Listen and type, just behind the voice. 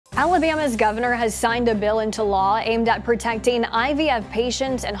Alabama's governor has signed a bill into law aimed at protecting IVF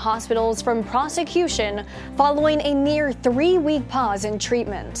patients and hospitals from prosecution following a near 3-week pause in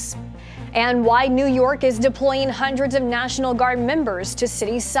treatments. And why New York is deploying hundreds of National Guard members to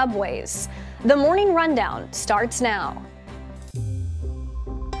city subways. The Morning Rundown starts now.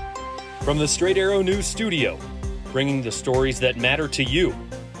 From the Straight Arrow News Studio, bringing the stories that matter to you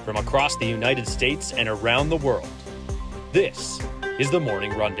from across the United States and around the world. This is the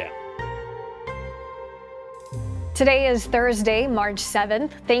Morning Rundown. Today is Thursday, March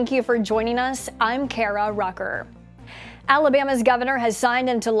 7th. Thank you for joining us. I'm Kara Rucker. Alabama's governor has signed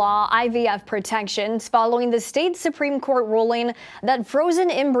into law IVF protections following the state Supreme Court ruling that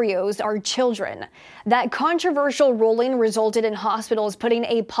frozen embryos are children. That controversial ruling resulted in hospitals putting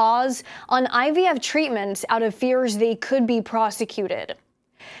a pause on IVF treatments out of fears they could be prosecuted.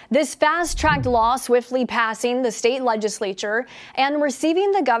 This fast-tracked law swiftly passing the state legislature and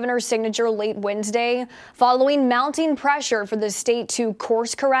receiving the governor's signature late Wednesday, following mounting pressure for the state to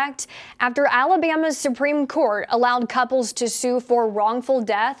course correct after Alabama's Supreme Court allowed couples to sue for wrongful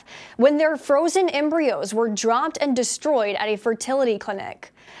death when their frozen embryos were dropped and destroyed at a fertility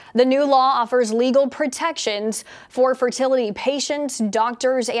clinic. The new law offers legal protections for fertility patients,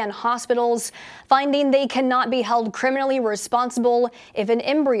 doctors, and hospitals, finding they cannot be held criminally responsible if an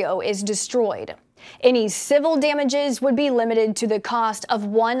embryo is destroyed. Any civil damages would be limited to the cost of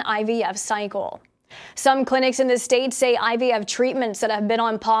one IVF cycle. Some clinics in the state say IVF treatments that have been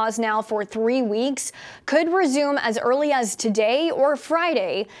on pause now for 3 weeks could resume as early as today or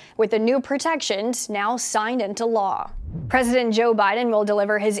Friday, with the new protections now signed into law. President Joe Biden will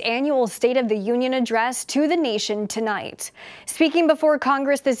deliver his annual State of the Union address to the nation tonight. Speaking before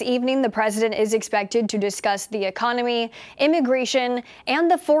Congress this evening, the president is expected to discuss the economy, immigration,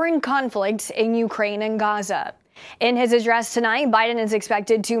 and the foreign conflicts in Ukraine and Gaza. In his address tonight, Biden is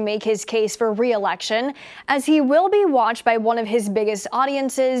expected to make his case for re-election, as he will be watched by one of his biggest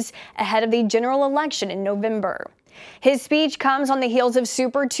audiences ahead of the general election in November. His speech comes on the heels of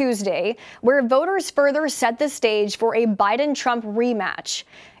Super Tuesday, where voters further set the stage for a Biden-Trump rematch.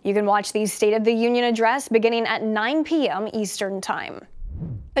 You can watch the State of the Union address beginning at 9 p.m. Eastern Time.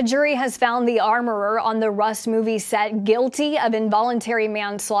 A jury has found the armorer on the Rust movie set guilty of involuntary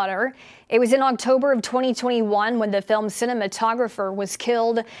manslaughter. It was in October of 2021 when the film's cinematographer was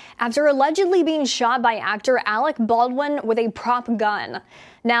killed after allegedly being shot by actor Alec Baldwin with a prop gun.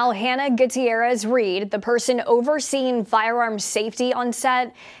 Now, Hannah Gutierrez-Reed, the person overseeing firearms safety on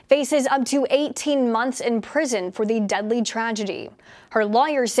set, faces up to 18 months in prison for the deadly tragedy. Her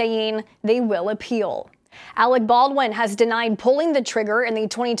lawyer saying they will appeal. Alec Baldwin has denied pulling the trigger in the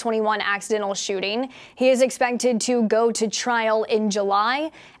 2021 accidental shooting. He is expected to go to trial in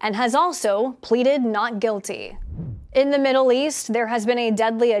July and has also pleaded not guilty. In the Middle East, there has been a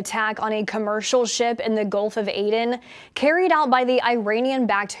deadly attack on a commercial ship in the Gulf of Aden, carried out by the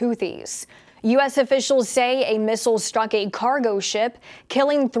Iranian-backed Houthis. U.S. officials say a missile struck a cargo ship,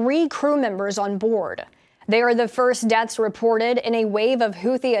 killing 3 crew members on board. They are the first deaths reported in a wave of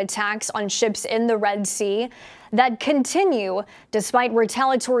Houthi attacks on ships in the Red Sea that continue despite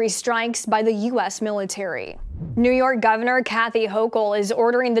retaliatory strikes by the U.S. military. New York Governor Kathy Hochul is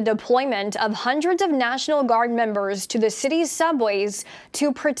ordering the deployment of hundreds of National Guard members to the city's subways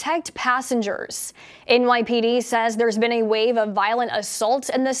to protect passengers. NYPD says there's been a wave of violent assaults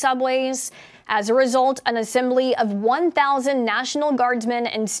in the subways. As a result, an assembly of 1,000 National Guardsmen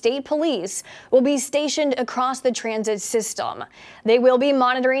and state police will be stationed across the transit system. They will be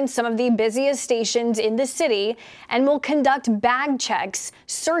monitoring some of the busiest stations in the city and will conduct bag checks,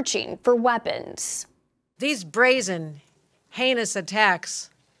 searching for weapons. These brazen, heinous attacks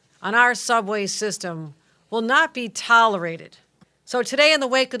on our subway system will not be tolerated. So today, in the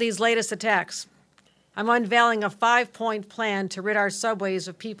wake of these latest attacks, I'm unveiling a 5-point plan to rid our subways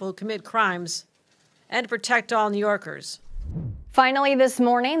of people who commit crimes and protect all New Yorkers. Finally this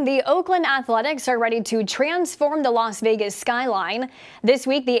morning, the Oakland Athletics are ready to transform the Las Vegas skyline. This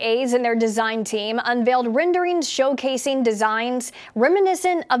week, the A's and their design team unveiled renderings showcasing designs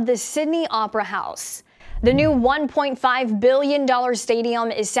reminiscent of the Sydney Opera House. The new $1.5 billion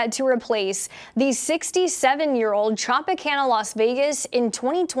stadium is set to replace the 67-year-old Tropicana Las Vegas in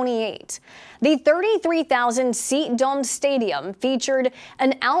 2028. The 33,000-seat domed stadium featured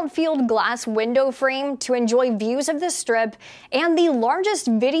an outfield glass window frame to enjoy views of the Strip and the largest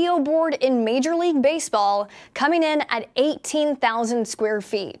video board in Major League Baseball, coming in at 18,000 square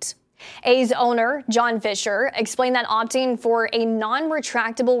feet. A's owner, John Fisher, explained that opting for a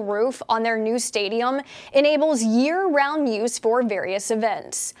non-retractable roof on their new stadium enables year-round use for various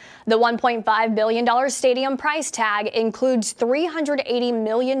events. The $1.5 billion stadium price tag includes $380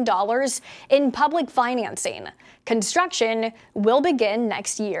 million in public financing. Construction will begin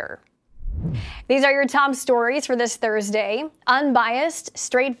next year. These are your top stories for this Thursday. Unbiased,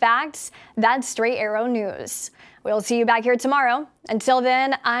 straight facts, that's Straight Arrow News. We'll see you back here tomorrow. Until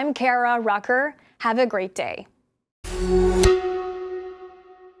then, I'm Kara Rucker. Have a great day.